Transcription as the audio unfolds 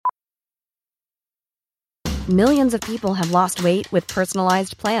Millions of people have lost weight with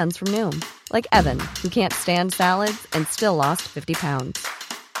personalized plans from Noom. Like Evan, who can't stand salads and still lost 50 pounds.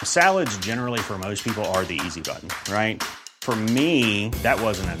 Salads generally for most people are the easy button, right? For me, that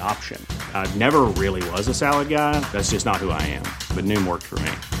wasn't an option. I never really was a salad guy. That's just not who I am. But Noom worked for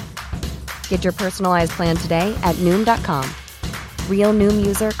me. Get your personalized plan today at Noom.com. Real Noom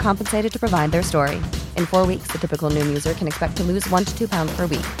user compensated to provide their story. In 4 weeks, the typical Noom user can expect to lose 1 to 2 pounds per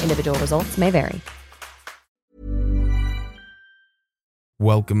week. Individual results may vary.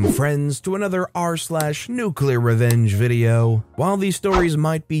 Welcome, friends, to another rSlash NuclearRevenge video. While these stories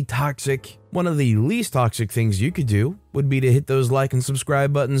might be toxic, one of the least toxic things you could do would be to hit those like and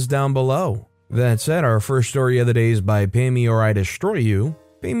subscribe buttons down below. That said, our first story of the day is by Pay Me or I Destroy You.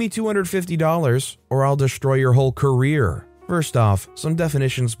 Pay me $250 or I'll destroy your whole career. First off, some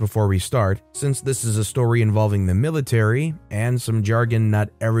definitions before we start, since this is a story involving the military and some jargon not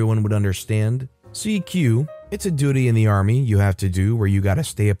everyone would understand. CQ. It's a duty in the army you have to do where you gotta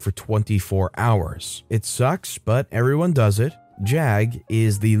stay up for 24 hours. It sucks, but everyone does it. JAG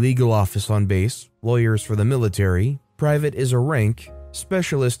is the legal office on base, lawyers for the military. Private is a rank.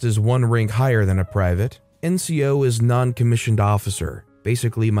 Specialist is one rank higher than a private. NCO is non-commissioned officer,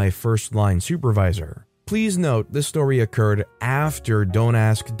 basically my first line supervisor. Please note this story occurred after Don't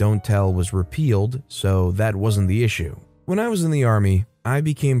Ask, Don't Tell was repealed, so that wasn't the issue. When I was in the army, I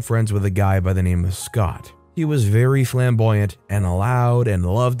became friends with a guy by the name of Scott. He was very flamboyant and loud and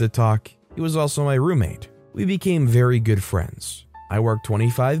loved to talk. He was also my roommate. We became very good friends. I worked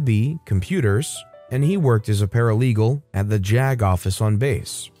 25B, computers, and he worked as a paralegal at the JAG office on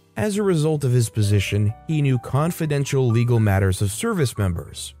base. As a result of his position, he knew confidential legal matters of service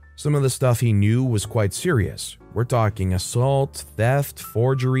members. Some of the stuff he knew was quite serious. We're talking assault, theft,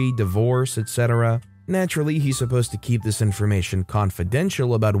 forgery, divorce, etc. Naturally, he's supposed to keep this information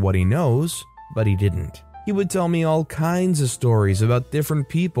confidential about what he knows, but he didn't. He would tell me all kinds of stories about different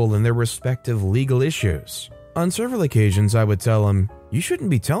people and their respective legal issues. On several occasions, I would tell him, "You shouldn't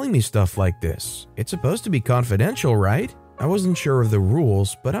be telling me stuff like this. It's supposed to be confidential, right?" I wasn't sure of the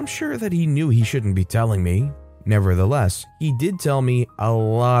rules, but I'm sure that he knew he shouldn't be telling me. Nevertheless, he did tell me a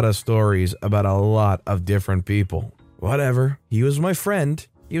lot of stories about a lot of different people. Whatever, he was my friend.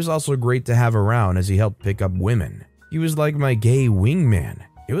 He was also great to have around as he helped pick up women. He was like my gay wingman.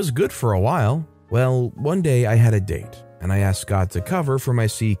 It was good for a while. Well, one day I had a date, and I asked Scott to cover for my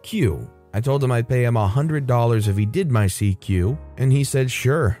CQ. I told him I'd pay him $100 if he did my CQ, and he said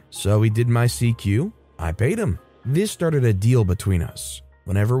sure. So he did my CQ, I paid him. This started a deal between us.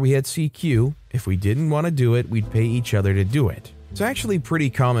 Whenever we had CQ, if we didn't want to do it, we'd pay each other to do it. It's actually pretty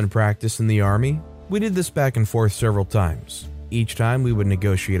common practice in the army. We did this back and forth several times. Each time we would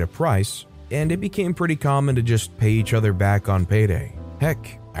negotiate a price, and it became pretty common to just pay each other back on payday.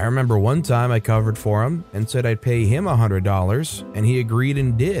 Heck, I remember one time I covered for him and said I'd pay him $100, and he agreed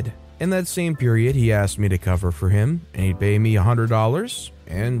and did. In that same period, he asked me to cover for him, and he'd pay me $100,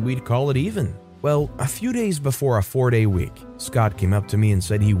 and we'd call it even. Well, a few days before a 4-day week, Scott came up to me and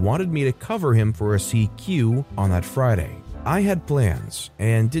said he wanted me to cover him for a CQ on that Friday. I had plans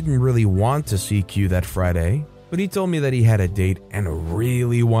and didn't really want to CQ that Friday, but he told me that he had a date and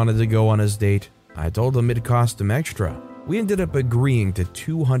really wanted to go on his date. I told him it'd cost him extra. We ended up agreeing to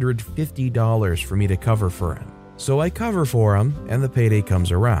 $250 for me to cover for him. So I cover for him, and the payday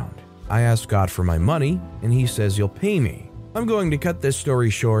comes around. I ask Scott for my money, and he says he'll pay me. I'm going to cut this story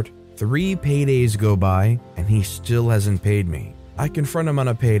short. 3 paydays go by, and he still hasn't paid me. I confront him on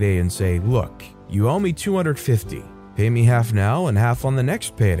a payday and say, "Look, you owe me $250. Pay me half now and half on the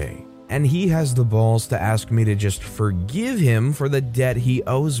next payday." And he has the balls to ask me to just forgive him for the debt he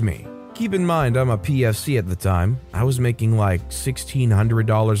owes me. Keep in mind, I'm a PFC at the time. I was making like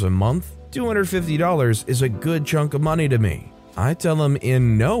 $1,600 a month. $250 is a good chunk of money to me. I tell him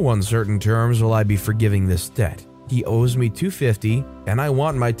in no uncertain terms will I be forgiving this debt. He owes me $250, and I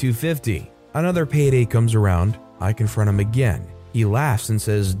want my $250. Another payday comes around. I confront him again. He laughs and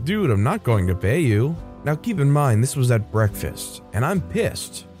says, "Dude, I'm not going to pay you." Now keep in mind, this was at breakfast, and I'm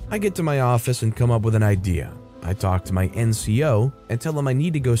pissed. I get to my office and come up with an idea. I talk to my NCO and tell him I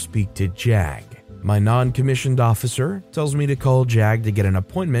need to go speak to JAG. My non-commissioned officer tells me to call JAG to get an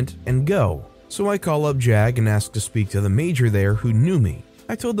appointment and go. So I call up JAG and ask to speak to the major there who knew me.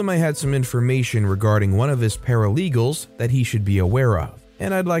 I told him I had some information regarding one of his paralegals that he should be aware of,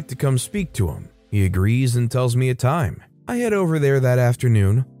 and I'd like to come speak to him. He agrees and tells me a time. I head over there that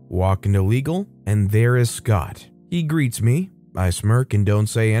afternoon, walk into legal, and there is Scott. He greets me. I smirk and don't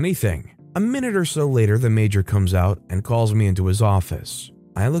say anything. A minute or so later, the major comes out and calls me into his office.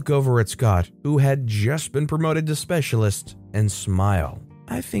 I look over at Scott, who had just been promoted to specialist, and smile.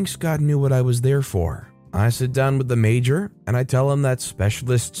 I think Scott knew what I was there for. I sit down with the Major and I tell him that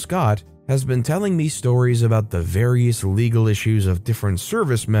Specialist Scott has been telling me stories about the various legal issues of different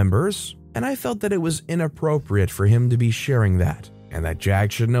service members, and I felt that it was inappropriate for him to be sharing that, and that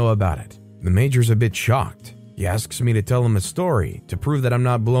Jack should know about it. The Major's a bit shocked. He asks me to tell him a story to prove that I'm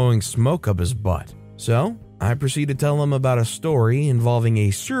not blowing smoke up his butt. So, I proceed to tell him about a story involving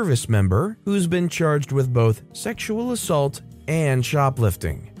a service member who's been charged with both sexual assault and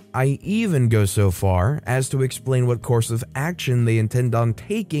shoplifting. I even go so far as to explain what course of action they intend on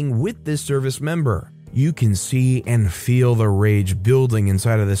taking with this service member. You can see and feel the rage building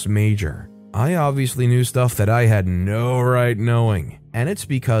inside of this Major. I obviously knew stuff that I had no right knowing, and it's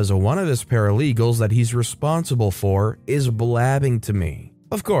because one of his paralegals that he's responsible for is blabbing to me.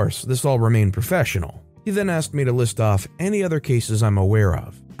 Of course, this all remained professional. He then asked me to list off any other cases I'm aware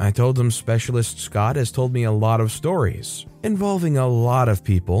of. I told him Specialist Scott has told me a lot of stories involving a lot of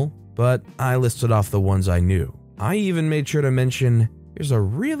people, but I listed off the ones I knew. I even made sure to mention there's a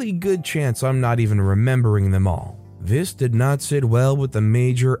really good chance I'm not even remembering them all. This did not sit well with the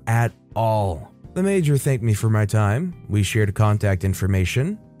Major at all. The Major thanked me for my time, we shared contact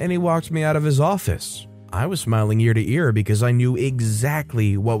information, and he walked me out of his office. I was smiling ear to ear because I knew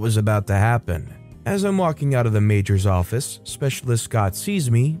exactly what was about to happen. As I'm walking out of the Major's office, Specialist Scott sees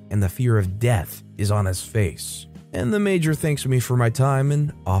me and the fear of death is on his face. And the Major thanks me for my time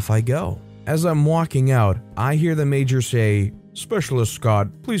and off I go. As I'm walking out, I hear the Major say, "Specialist Scott,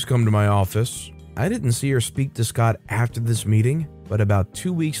 please come to my office." I didn't see or speak to Scott after this meeting, but about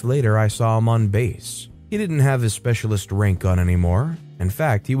 2 weeks later I saw him on base. He didn't have his specialist rank on anymore. In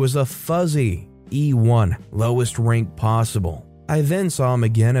fact, he was a fuzzy E1, lowest rank possible. I then saw him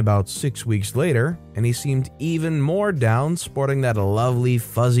again about 6 weeks later, and he seemed even more down, sporting that lovely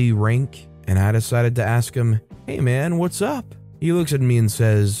fuzzy rank, and I decided to ask him, "Hey man, what's up?" He looks at me and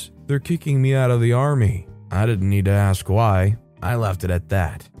says, "They're kicking me out of the army." I didn't need to ask why. I left it at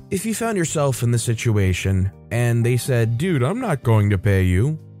that. If you found yourself in this situation, and they said, "Dude, I'm not going to pay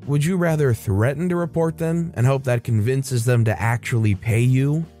you," would you rather threaten to report them and hope that convinces them to actually pay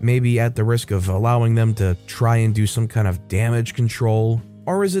you, maybe at the risk of allowing them to try and do some kind of damage control?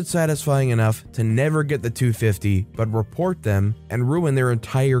 Or is it satisfying enough to never get the 250 but report them and ruin their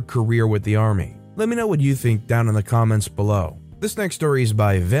entire career with the army? Let me know what you think down in the comments below. This next story is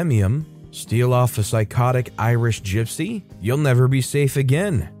by Vemium. Steal off a psychotic Irish gypsy? You'll never be safe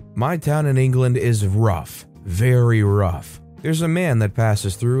again. My town in England is rough, very rough. There's a man that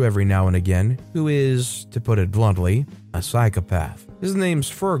passes through every now and again who is, to put it bluntly, a psychopath. His name's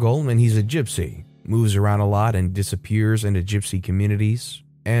Fergal and he's a gypsy. Moves around a lot and disappears into gypsy communities.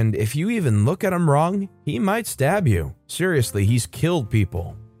 And if you even look at him wrong, he might stab you. Seriously, he's killed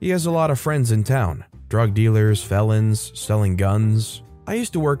people. He has a lot of friends in town. Drug dealers, felons, selling guns. I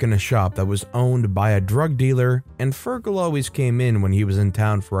used to work in a shop that was owned by a drug dealer, and Fergal always came in when he was in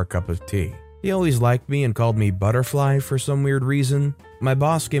town for a cup of tea. He always liked me and called me Butterfly for some weird reason. My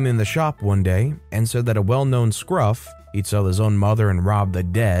boss came in the shop one day and said that a well-known scruff, he'd sell his own mother and rob the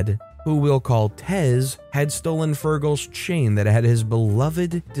dead, who we'll call Tez, had stolen Fergal's chain that had his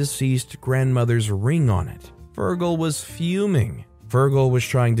beloved deceased grandmother's ring on it. Fergal was fuming. Fergal was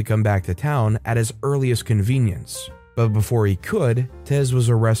trying to come back to town at his earliest convenience. But before he could, Tez was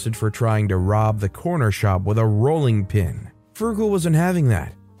arrested for trying to rob the corner shop with a rolling pin. Fergal wasn't having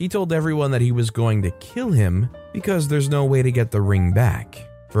that. He told everyone that he was going to kill him because there's no way to get the ring back.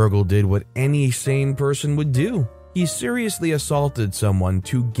 Fergal did what any sane person would do. He seriously assaulted someone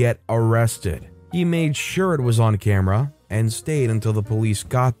to get arrested. He made sure it was on camera and stayed until the police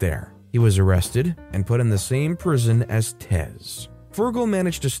got there. He was arrested and put in the same prison as Tez. Fergal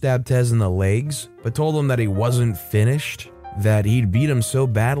managed to stab Tez in the legs, but told him that he wasn't finished, that he'd beat him so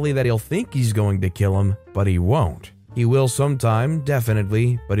badly that he'll think he's going to kill him, but he won't. He will sometime,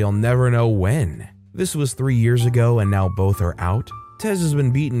 definitely, but he'll never know when. This was 3 years ago and now both are out. Tez has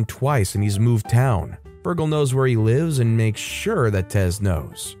been beaten twice and he's moved town. Fergal knows where he lives and makes sure that Tez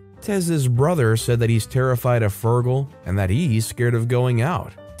knows. Tez's brother said that he's terrified of Fergal and that he's scared of going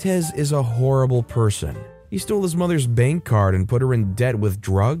out. Tez is a horrible person. He stole his mother's bank card and put her in debt with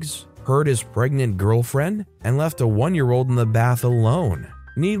drugs, hurt his pregnant girlfriend, and left a 1-year-old in the bath alone.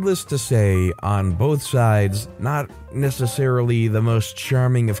 Needless to say, on both sides, not necessarily the most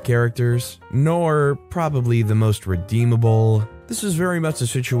charming of characters, nor probably the most redeemable. This is very much a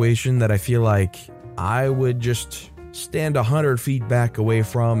situation that I feel like I would just stand 100 feet back away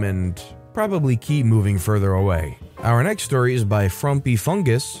from and probably keep moving further away. Our next story is by Frumpy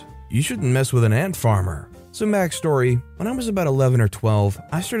Fungus. You shouldn't mess with an ant farmer. Some backstory, when I was about 11 or 12,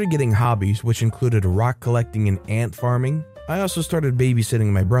 I started getting hobbies which included rock collecting and ant farming. I also started babysitting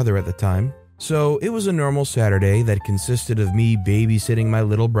my brother at the time, So it was a normal Saturday that consisted of me babysitting my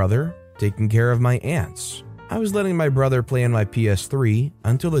little brother, taking care of my aunts. I was letting my brother play on my PS3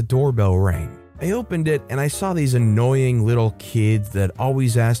 until the doorbell rang. I opened it and I saw these annoying little kids that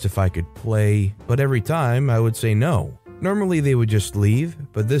always asked if I could play, but every time I would say no. Normally they would just leave,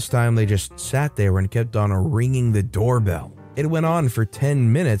 but this time they just sat there and kept on ringing the doorbell. It went on for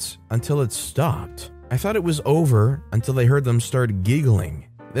 10 minutes until it stopped. I thought it was over until I heard them start giggling.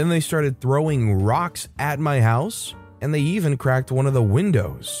 Then they started throwing rocks at my house, and they even cracked one of the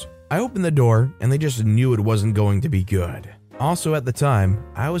windows. I opened the door, and they just knew it wasn't going to be good. Also at the time,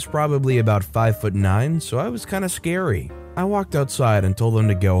 I was probably about 5'9", so I was kind of scary. I walked outside and told them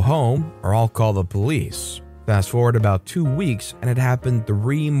to go home, or I'll call the police. Fast forward about 2 weeks, and it happened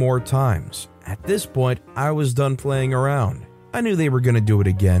 3 more times. At this point, I was done playing around. I knew they were going to do it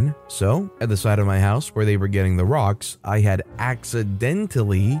again, so at the side of my house where they were getting the rocks, I had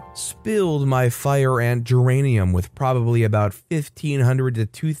accidentally spilled my fire ant geranium with probably about 1,500 to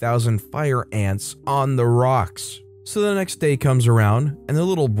 2,000 fire ants on the rocks. So the next day comes around, and the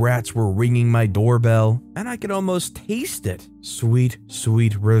little brats were ringing my doorbell, and I could almost taste it. Sweet,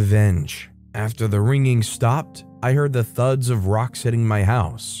 sweet revenge. After the ringing stopped, I heard the thuds of rocks hitting my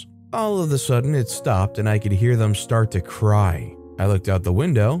house. All of a sudden, it stopped and I could hear them start to cry. I looked out the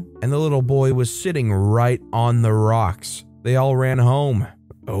window and the little boy was sitting right on the rocks. They all ran home.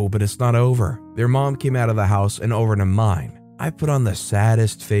 Oh, but it's not over. Their mom came out of the house and over to mine. I put on the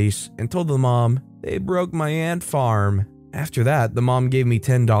saddest face and told the mom, they broke my ant farm. After that, the mom gave me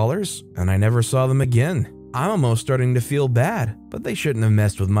 $10 and I never saw them again. I'm almost starting to feel bad, but they shouldn't have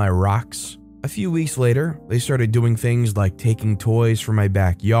messed with my rocks. A few weeks later, they started doing things like taking toys from my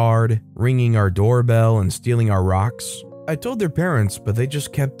backyard, ringing our doorbell, and stealing our rocks. I told their parents, but they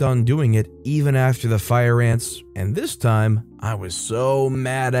just kept on doing it even after the fire ants, and this time, I was so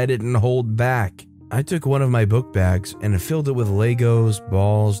mad I didn't hold back. I took one of my book bags and filled it with Legos,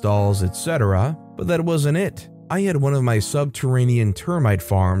 balls, dolls, etc., but that wasn't it. I had one of my subterranean termite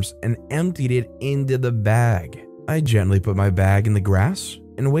farms and emptied it into the bag. I gently put my bag in the grass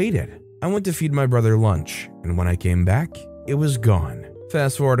and waited. I went to feed my brother lunch, and when I came back, it was gone.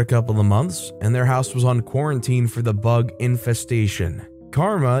 Fast forward a couple of months, and their house was on quarantine for the bug infestation.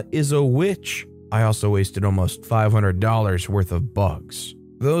 Karma is a witch. I also wasted almost $500 worth of bugs.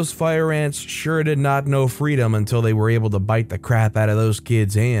 Those fire ants sure did not know freedom until they were able to bite the crap out of those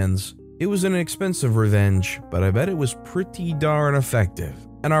kids' hands. It was an expensive revenge, but I bet it was pretty darn effective.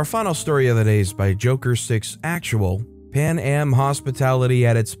 And our final story of the day is by Joker6 Actual, Pan Am Hospitality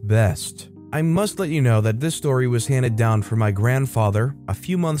at its best. I must let you know that this story was handed down from my grandfather a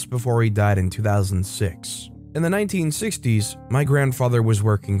few months before he died in 2006. In the 1960s, my grandfather was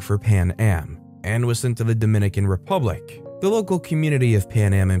working for Pan Am and was sent to the Dominican Republic. The local community of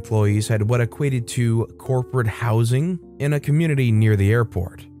Pan Am employees had what equated to corporate housing in a community near the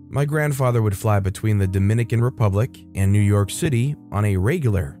airport. My grandfather would fly between the Dominican Republic and New York City on a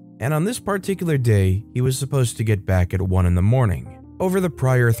regular, and on this particular day, he was supposed to get back at 1 in the morning. Over the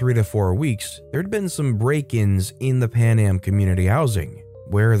prior 3 to 4 weeks, there had been some break-ins in the Pan Am community housing,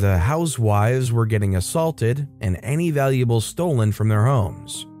 where the housewives were getting assaulted and any valuables stolen from their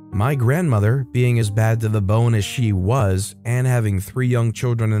homes. My grandmother, being as bad to the bone as she was and having 3 young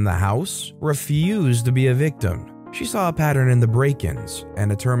children in the house, refused to be a victim. She saw a pattern in the break-ins and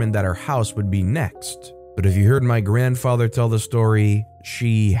determined that her house would be next. But if you heard my grandfather tell the story,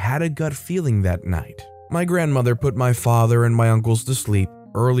 she had a gut feeling that night. My grandmother put my father and my uncles to sleep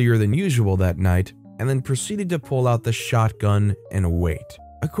earlier than usual that night and then proceeded to pull out the shotgun and wait.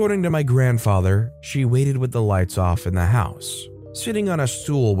 According to my grandfather, she waited with the lights off in the house, sitting on a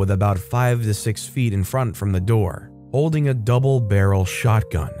stool with about 5 to 6 feet in front from the door, holding a double-barrel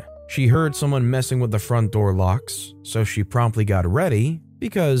shotgun. She heard someone messing with the front door locks, so she promptly got ready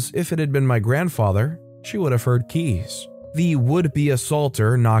because if it had been my grandfather, she would have heard keys. The would-be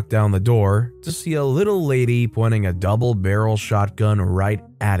assaulter knocked down the door to see a little lady pointing a double-barrel shotgun right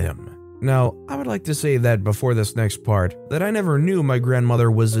at him. Now, I would like to say that before this next part, that I never knew my grandmother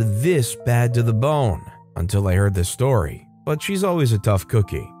was this bad to the bone until I heard this story. But she's always a tough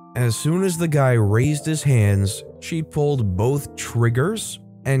cookie. As soon as the guy raised his hands, she pulled both triggers,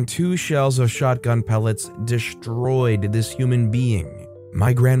 and 2 shells of shotgun pellets destroyed this human being.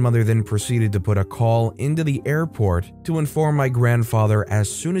 My grandmother then proceeded to put a call into the airport to inform my grandfather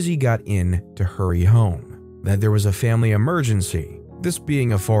as soon as he got in to hurry home, that there was a family emergency, this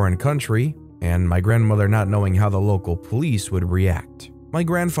being a foreign country, and my grandmother not knowing how the local police would react. My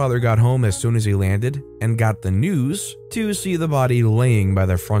grandfather got home as soon as he landed and got the news to see the body laying by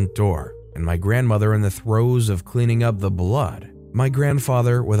the front door, and my grandmother in the throes of cleaning up the blood. My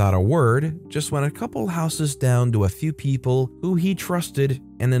grandfather, without a word, just went a couple houses down to a few people who he trusted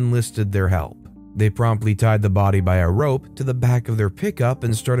and enlisted their help. They promptly tied the body by a rope to the back of their pickup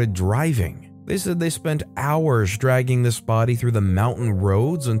and started driving. They said they spent hours dragging this body through the mountain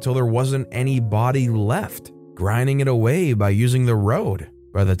roads until there wasn't any body left, grinding it away by using the road.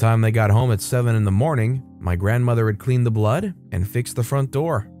 By the time they got home at 7 in the morning, my grandmother had cleaned the blood and fixed the front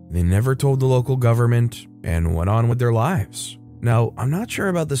door. They never told the local government and went on with their lives. Now, I'm not sure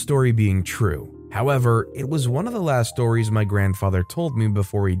about the story being true. However, it was one of the last stories my grandfather told me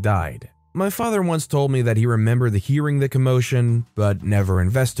before he died. My father once told me that he remembered hearing the commotion, but never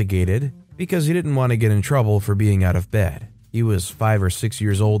investigated because he didn't want to get in trouble for being out of bed. He was 5 or 6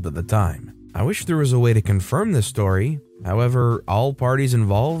 years old at the time. I wish there was a way to confirm this story. However, all parties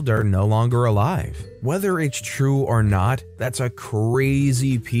involved are no longer alive. Whether it's true or not, that's a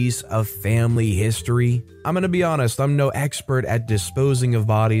crazy piece of family history. I'm gonna be honest, I'm no expert at disposing of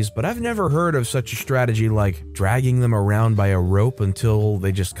bodies, but I've never heard of such a strategy like dragging them around by a rope until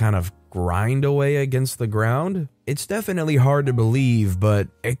they just kind of grind away against the ground. It's definitely hard to believe, but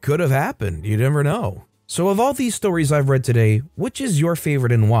it could have happened. You never know. So of all these stories I've read today, which is your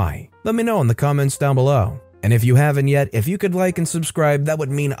favorite and why? Let me know in the comments down below. And if you haven't yet, if you could like and subscribe, that would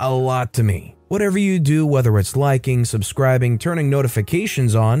mean a lot to me. Whatever you do, whether it's liking, subscribing, turning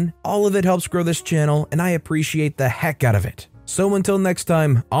notifications on, all of it helps grow this channel, and I appreciate the heck out of it. So until next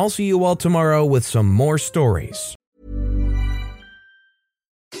time, I'll see you all tomorrow with some more stories.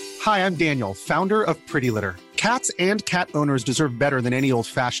 Hi, I'm Daniel, founder of Pretty Litter. Cats and cat owners deserve better than any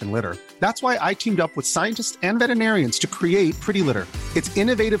old-fashioned litter. That's why I teamed up with scientists and veterinarians to create Pretty Litter. Its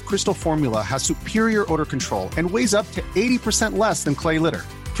innovative crystal formula has superior odor control and weighs up to 80% less than clay litter.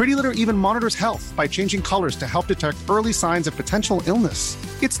 Pretty Litter even monitors health by changing colors to help detect early signs of potential illness.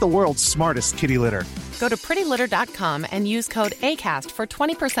 It's the world's smartest kitty litter. Go to prettylitter.com and use code ACAST for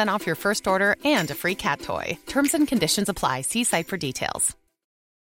 20% off your first order and a free cat toy. Terms and conditions apply. See site for details.